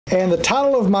And the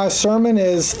title of my sermon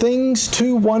is Things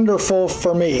Too Wonderful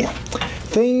for Me.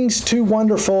 Things Too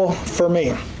Wonderful for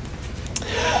Me.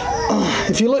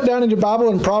 If you look down in your Bible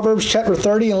in Proverbs chapter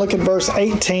 30 and look at verse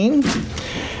 18,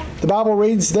 the Bible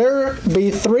reads, "There be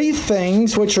three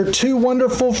things which are too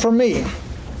wonderful for me,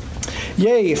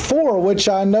 yea, four which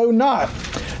I know not,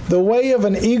 the way of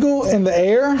an eagle in the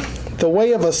air, the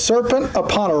way of a serpent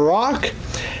upon a rock,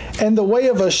 and the way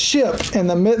of a ship in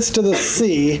the midst of the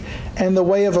sea, and the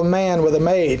way of a man with a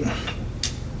maid."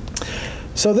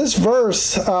 So this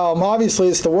verse, obviously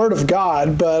it's the Word of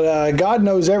God, but God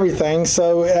knows everything.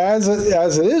 So as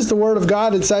it is the Word of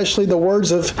God, it's actually the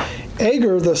words of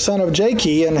Agur, the son of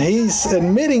Jakeh, and he's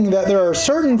admitting that there are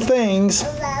certain things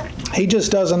he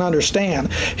just doesn't understand.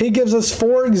 He gives us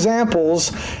four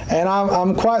examples, and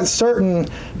I'm quite certain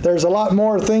there's a lot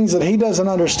more things that he doesn't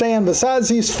understand besides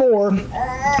these four,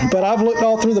 but I've looked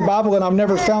all through the Bible and I've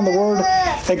never found the word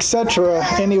etc.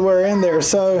 anywhere in there.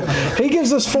 So he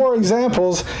gives us four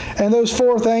examples, and those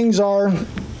four things are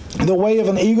the way of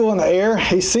an eagle in the air.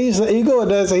 He sees the eagle,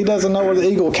 he doesn't know where the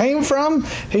eagle came from.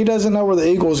 He doesn't know where the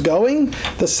eagle's going.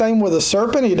 The same with the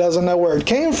serpent. He doesn't know where it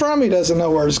came from. He doesn't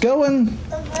know where it's going.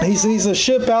 He sees a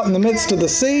ship out in the midst of the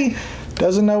sea.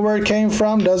 Doesn't know where it came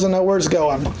from. Doesn't know where it's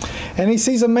going. And he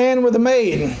sees a man with a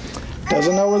maid.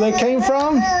 Doesn't know where they came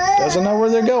from. Doesn't know where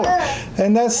they're going.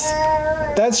 And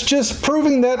that's just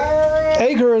proving that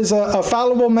Agur is a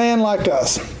fallible man like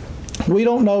us. We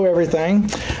don't know everything,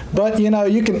 but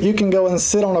you can go and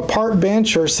sit on a park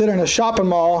bench or sit in a shopping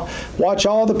mall, watch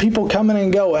all the people coming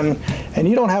and going, and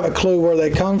you don't have a clue where they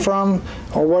come from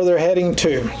or where they're heading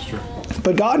to.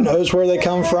 But God knows where they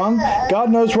come from.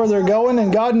 God knows where they're going,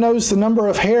 and God knows the number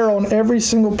of hair on every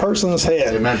single person's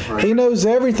head. Amen. He knows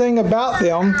everything about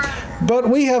them, but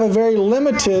we have a very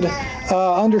limited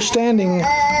understanding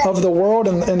of the world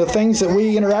and the things that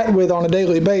we interact with on a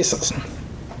daily basis.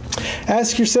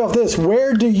 Ask yourself this: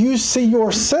 where do you see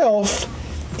yourself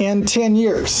in 10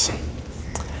 years?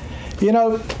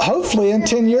 Hopefully in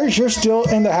 10 years you're still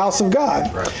in the house of God,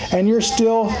 and you're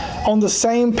still on the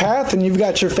same path, and you've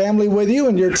got your family with you,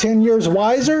 and you're 10 years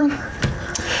wiser,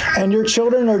 and your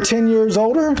children are 10 years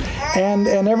older, and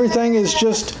everything is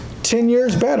just 10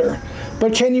 years better.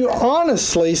 But can you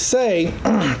honestly say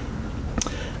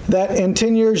that in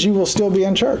 10 years you will still be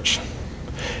in church?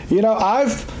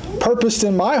 I've purposed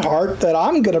in my heart that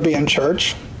I'm going to be in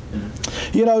church.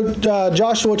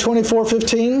 Joshua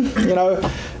 24:15,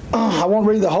 I won't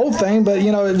read the whole thing, but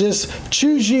just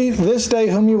choose ye this day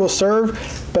whom you will serve,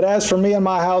 but as for me and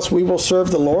my house, we will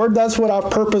serve the Lord. That's what I've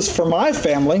purposed for my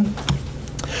family.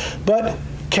 But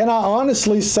can I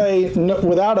honestly say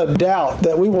without a doubt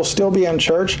that we will still be in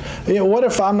church? What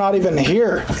if I'm not even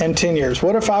here in 10 years?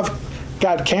 What if I've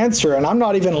got cancer and I'm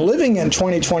not even living in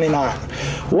 2029?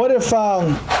 What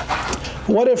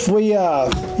if we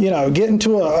get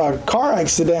into a car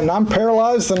accident and I'm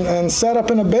paralyzed and set up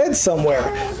in a bed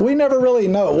somewhere? We never really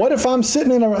know. What if I'm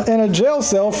sitting in a jail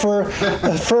cell for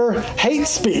hate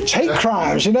speech, hate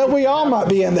crimes? We all might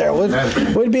be in there.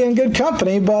 We'd be in good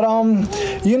company, but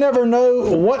you never know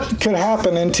what could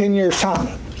happen in 10 years'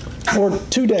 time or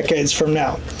 2 decades from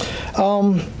now.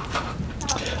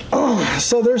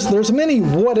 So there's many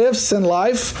what ifs in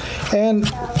life, and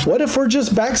what if we're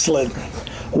just backslidden?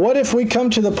 What if we come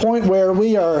to the point where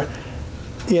we are,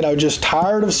 just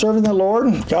tired of serving the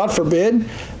Lord? God forbid,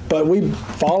 but we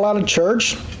fall out of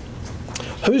church.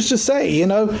 Who's to say?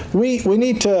 We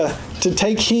need to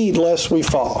take heed lest we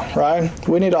fall, right?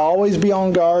 We need to always be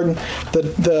on guard.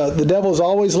 The devil's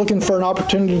always looking for an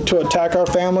opportunity to attack our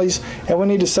families, and we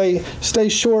need to stay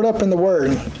shored up in the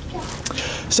Word.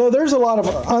 So there's a lot of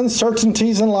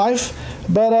uncertainties in life,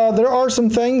 but there are some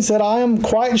things that I am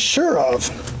quite sure of.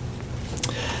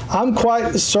 I'm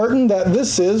quite certain that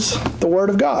this is the Word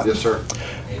of God. Yes, sir.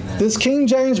 Amen. This King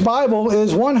James Bible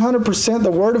is 100% the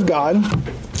Word of God.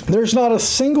 There's not a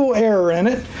single error in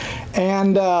it,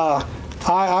 and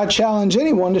I challenge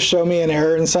anyone to show me an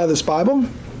error inside this Bible.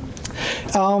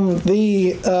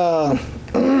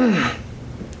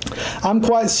 I'm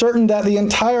quite certain that the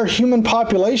entire human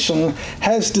population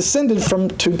has descended from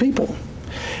two people.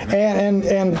 And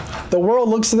the world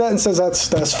looks at that and says,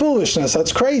 that's foolishness,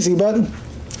 that's crazy, but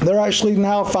they're actually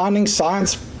now finding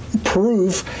science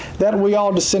prove that we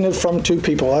all descended from two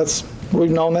people. We've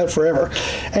known that forever.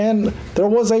 And there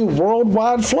was a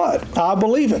worldwide flood. I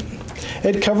believe it.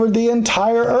 It covered the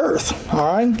entire earth,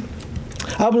 all right?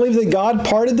 I believe that God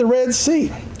parted the Red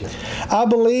Sea. I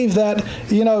believe that,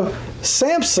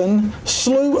 Samson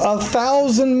slew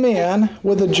 1,000 men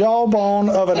with the jawbone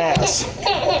of an ass.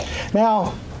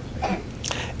 Now,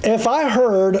 if I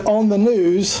heard on the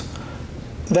news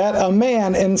that a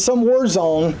man in some war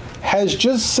zone has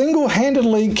just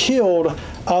single-handedly killed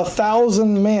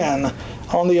 1,000 men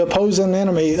on the opposing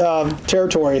enemy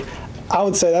territory, I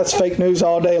would say that's fake news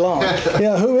all day long.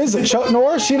 Who is it? Chuck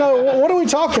Norris? What are we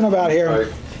talking about here?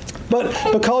 Right.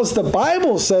 But because the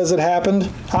Bible says it happened,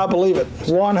 I believe it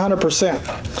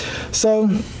 100%. So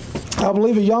I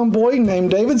believe a young boy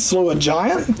named David slew a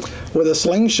giant with a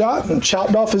slingshot and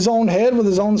chopped off his own head with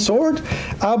his own sword.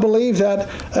 I believe that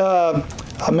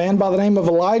a man by the name of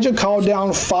Elijah called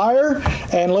down fire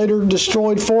and later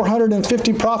destroyed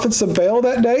 450 prophets of Baal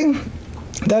that day.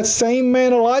 That same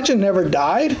man Elijah never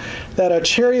died, that a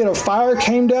chariot of fire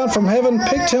came down from heaven,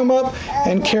 picked him up,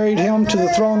 and carried him to the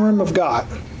throne room of God.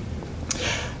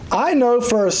 I know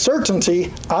for a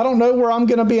certainty, I don't know where I'm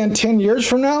going to be in 10 years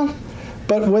from now,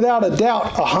 but without a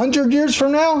doubt, 100 years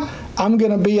from now, I'm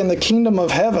going to be in the kingdom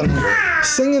of heaven,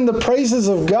 singing the praises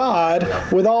of God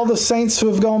with all the saints who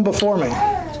have gone before me.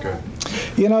 That's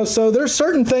good. So there's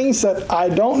certain things that I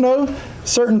don't know,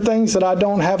 certain things that I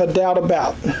don't have a doubt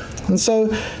about. And so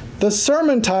the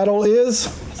sermon title is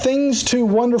Things Too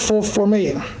Wonderful for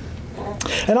Me.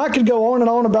 And I could go on and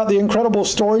on about the incredible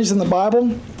stories in the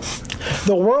Bible.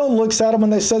 The world looks at them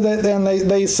and they say that, and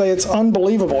they say it's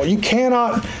unbelievable. You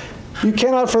cannot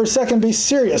for a second be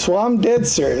serious. Well, I'm dead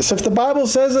serious. If the Bible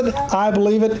says it, I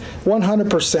believe it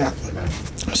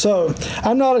 100%. So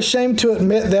I'm not ashamed to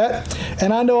admit that,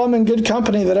 and I know I'm in good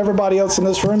company that everybody else in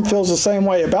this room feels the same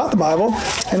way about the Bible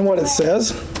and what it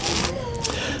says.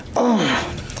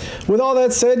 With all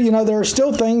that said, there are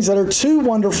still things that are too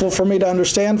wonderful for me to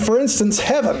understand. For instance,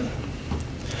 heaven.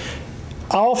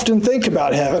 I often think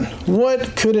about heaven.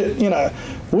 What could it,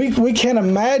 we can't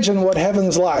imagine what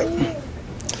heaven's like.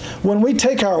 When we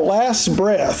take our last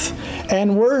breath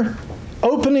and we're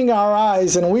opening our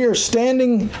eyes and we are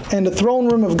standing in the throne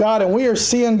room of God and we are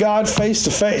seeing God face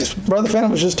to face. Brother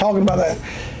Phantom was just talking about that.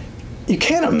 You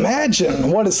can't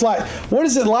imagine what it's like. What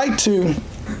is it like to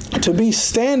be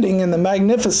standing in the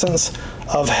magnificence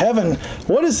of heaven?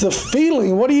 What is the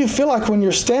feeling? What do you feel like when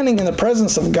you're standing in the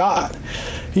presence of God?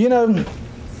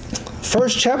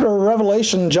 First chapter of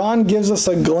Revelation, John gives us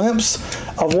a glimpse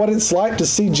of what it's like to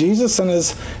see Jesus in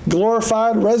his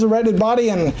glorified, resurrected body,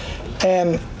 and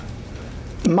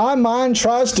my mind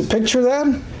tries to picture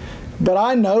that, but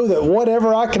I know that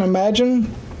whatever I can imagine,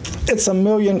 it's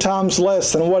 1,000,000 times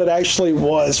less than what it actually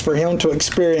was for him to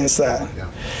experience that. Yeah.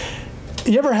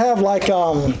 You ever have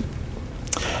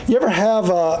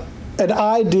an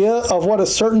idea of what a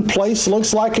certain place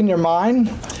looks like in your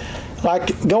mind?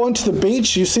 Like going to the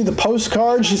beach, you see the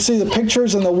postcards, you see the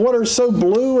pictures, and the water's so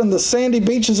blue and the sandy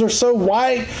beaches are so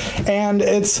white, and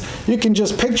you can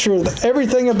just picture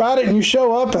everything about it, and you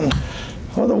show up and,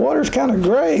 well, the water's kind of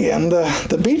gray and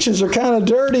the beaches are kind of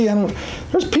dirty and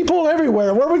there's people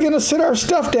everywhere. Where are we going to sit our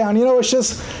stuff down? It's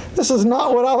just, this is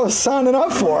not what I was signing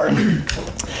up for.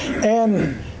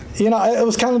 And it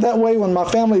was kind of that way when my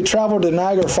family traveled to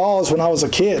Niagara Falls when I was a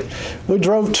kid. We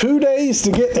drove 2 days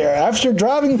to get there. After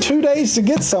driving 2 days to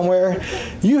get somewhere,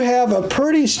 you have a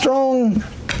pretty strong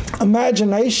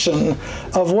imagination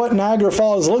of what Niagara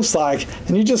Falls looks like.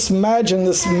 And you just imagine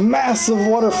this massive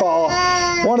waterfall,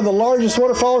 one of the largest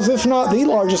waterfalls, if not the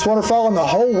largest waterfall in the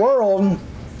whole world.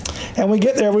 And we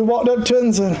get there, we walked up to it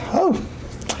and said, oh,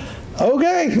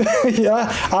 okay.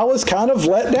 I was kind of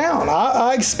let down.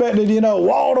 I expected,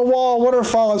 wall-to-wall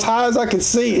waterfall as high as I could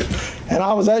see. And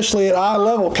I was actually at eye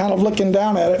level kind of looking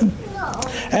down at it.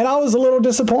 And I was a little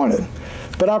disappointed.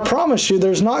 But I promise you,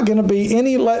 there's not going to be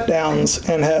any letdowns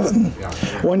in heaven.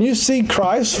 When you see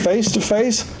Christ face to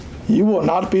face, you will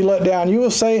not be let down. You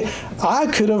will say, I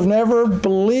could have never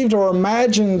believed or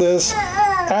imagined this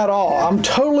at all. I'm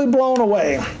totally blown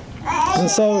away. And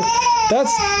so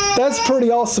that's pretty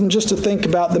awesome just to think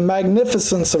about the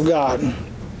magnificence of God.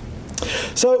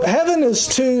 So heaven is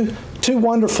too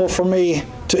wonderful for me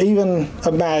to even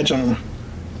imagine.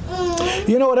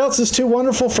 You know what else is too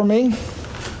wonderful for me?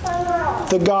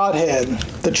 The Godhead,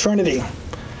 the Trinity.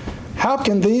 How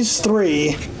can these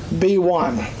three be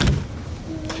one?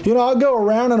 I go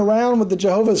around and around with the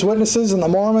Jehovah's Witnesses and the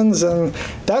Mormons, and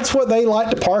that's what they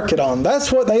like to park it on.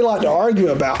 That's what they like to argue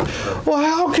about. Well,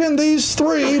 how can these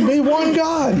three be one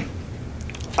God?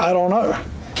 I don't know.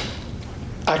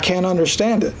 I can't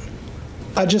understand it.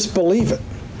 I just believe it.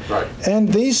 Right. And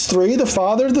these three, the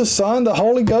Father, the Son, the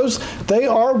Holy Ghost, they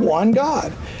are one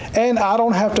God. And I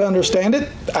don't have to understand it.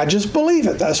 I just believe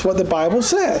it. That's what the Bible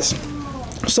says.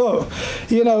 So,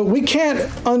 we can't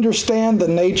understand the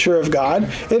nature of God.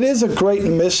 It is a great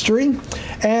mystery,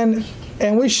 and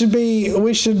we should be,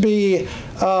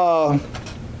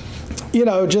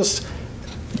 just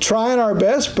trying our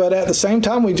best, but at the same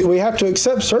time, we have to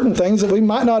accept certain things that we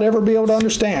might not ever be able to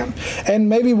understand. And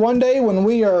maybe one day when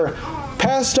we are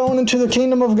passed on into the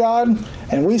kingdom of God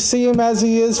and we see Him as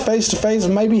He is face to face,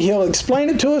 maybe He'll explain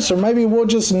it to us, or maybe we'll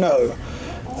just know.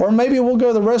 Or maybe we'll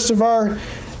go the rest of our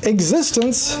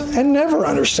existence and never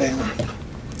understand.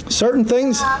 Certain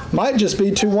things might just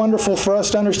be too wonderful for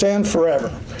us to understand forever.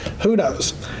 Who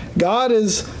knows? God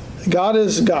is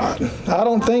God. I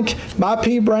don't think my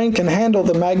pea brain can handle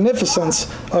the magnificence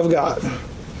of God.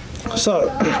 So,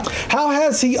 how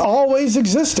has He always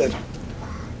existed?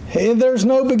 There's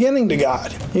no beginning to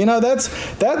God.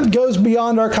 That goes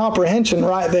beyond our comprehension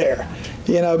right there.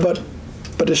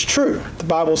 But it's true. The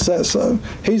Bible says so.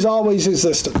 He's always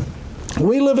existed.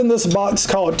 We live in this box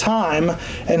called time,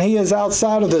 and He is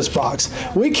outside of this box.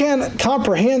 We can't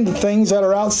comprehend the things that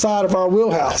are outside of our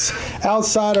wheelhouse,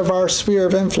 outside of our sphere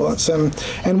of influence,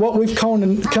 and what we've come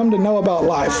to know about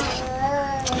life.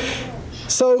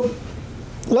 So,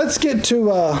 let's get to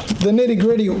the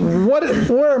nitty-gritty.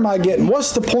 Where am I getting?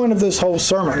 What's the point of this whole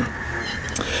sermon?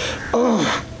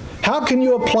 How can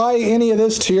you apply any of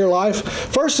this to your life?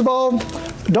 First of all,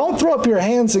 don't throw up your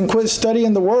hands and quit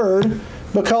studying the Word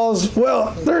because,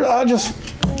 I just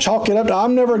chalk it up to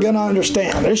I'm never going to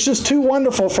understand. It's just too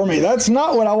wonderful for me. That's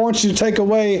not what I want you to take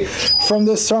away from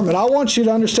this sermon. I want you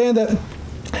to understand that,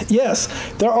 yes,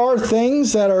 there are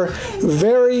things that are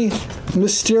very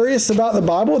mysterious about the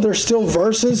Bible. There's still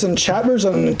verses and chapters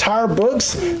and entire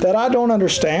books that I don't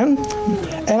understand,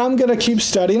 and I'm going to keep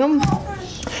studying them.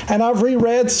 And I've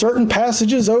reread certain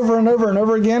passages over and over and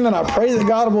over again, and I pray that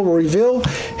God will reveal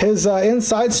His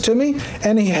insights to me,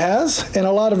 and He has in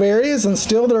a lot of areas, and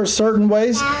still there are certain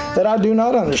ways that I do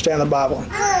not understand the Bible.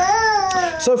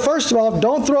 So first of all,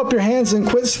 don't throw up your hands and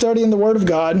quit studying the Word of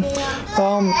God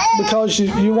because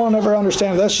you won't ever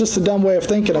understand it. That's just a dumb way of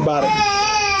thinking about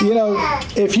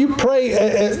it. If you pray,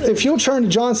 if you'll turn to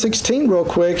John 16 real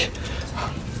quick,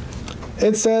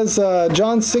 it says,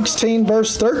 John 16,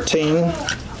 verse 13,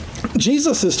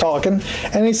 Jesus is talking,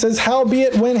 and He says,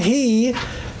 "Howbeit when He,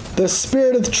 the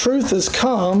Spirit of truth, is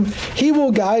come, He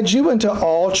will guide you into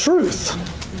all truth.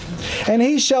 And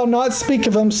He shall not speak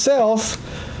of Himself,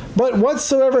 but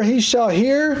whatsoever He shall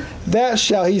hear, that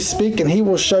shall He speak, and He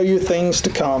will show you things to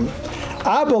come."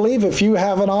 I believe if you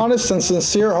have an honest and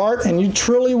sincere heart, and you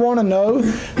truly want to know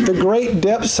the great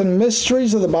depths and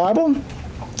mysteries of the Bible,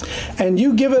 and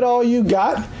you give it all you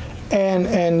got,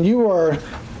 and you are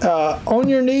on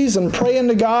your knees and praying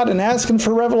to God and asking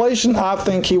for revelation, I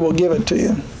think He will give it to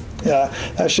you. Yeah,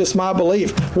 that's just my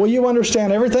belief. Will you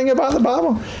understand everything about the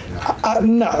Bible?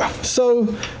 No.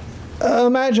 So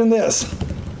imagine this.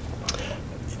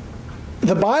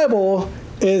 The Bible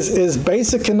is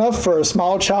basic enough for a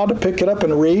small child to pick it up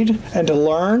and read and to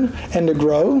learn and to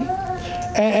grow.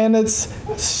 And it's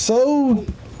so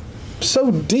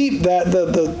deep that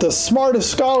the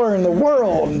smartest scholar in the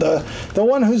world, the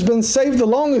one who's been saved the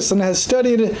longest and has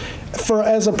studied it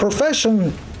as a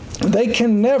profession, they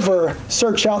can never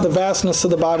search out the vastness of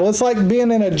the Bible. It's like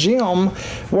being in a gym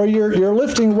where you're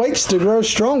lifting weights to grow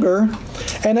stronger,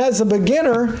 and as a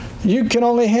beginner, you can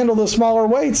only handle the smaller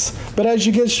weights. But as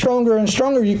you get stronger and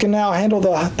stronger, you can now handle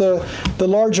the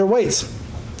larger weights.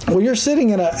 Well, you're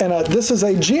sitting in this is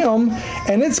a gym,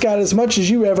 and it's got as much as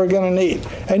you ever going to need.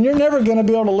 And you're never going to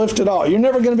be able to lift it all. You're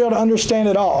never going to be able to understand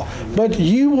it all. But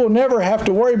you will never have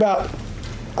to worry about,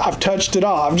 I've touched it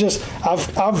all. I've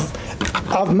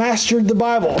mastered the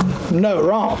Bible. No,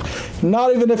 wrong.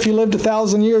 Not even if you lived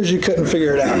 1,000 years, you couldn't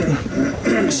figure it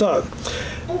out. So,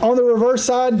 on the reverse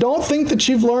side, don't think that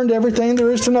you've learned everything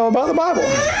there is to know about the Bible.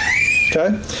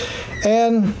 Okay?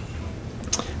 And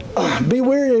be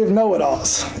wary of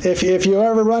know-it-alls. If you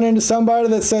ever run into somebody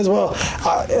that says,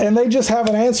 and they just have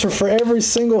an answer for every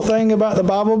single thing about the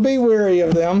Bible, be wary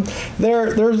of them.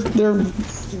 They're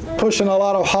pushing a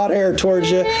lot of hot air towards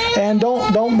you, and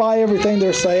don't buy everything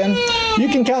they're saying. You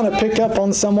can kind of pick up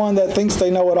on someone that thinks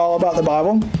they know it all about the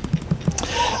Bible.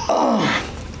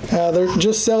 They're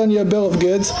just selling you a bill of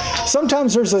goods.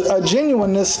 Sometimes there's a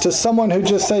genuineness to someone who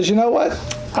just says, you know what?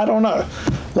 I don't know.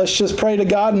 Let's just pray to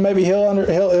God, and maybe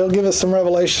He'll give us some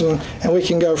revelation, and we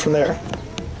can go from there.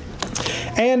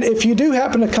 And if you do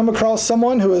happen to come across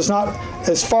someone who is not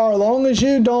as far along as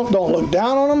you, don't look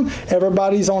down on them.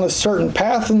 Everybody's on a certain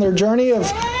path in their journey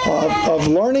of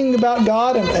learning about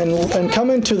God and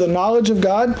coming to the knowledge of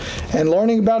God and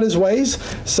learning about His ways.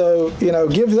 So,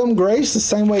 give them grace the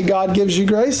same way God gives you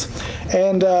grace.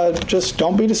 And just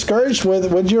don't be discouraged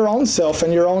with your own self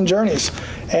and your own journeys.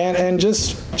 And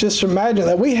just imagine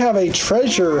that we have a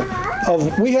treasure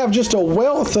we have just a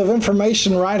wealth of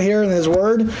information right here in His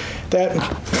Word that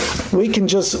we can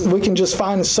just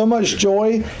find so much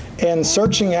joy in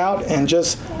searching out, and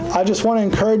I just want to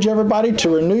encourage everybody to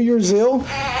renew your zeal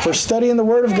for studying the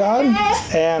Word of God,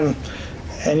 and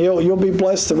you'll be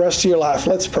blessed the rest of your life.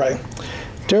 Let's pray.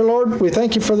 Dear Lord, we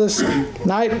thank you for this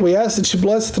night. We ask that you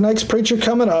bless the next preacher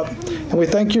coming up, and we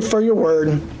thank you for your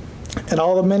Word and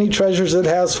all the many treasures it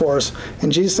has for us.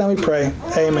 In Jesus' name we pray.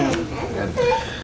 Amen.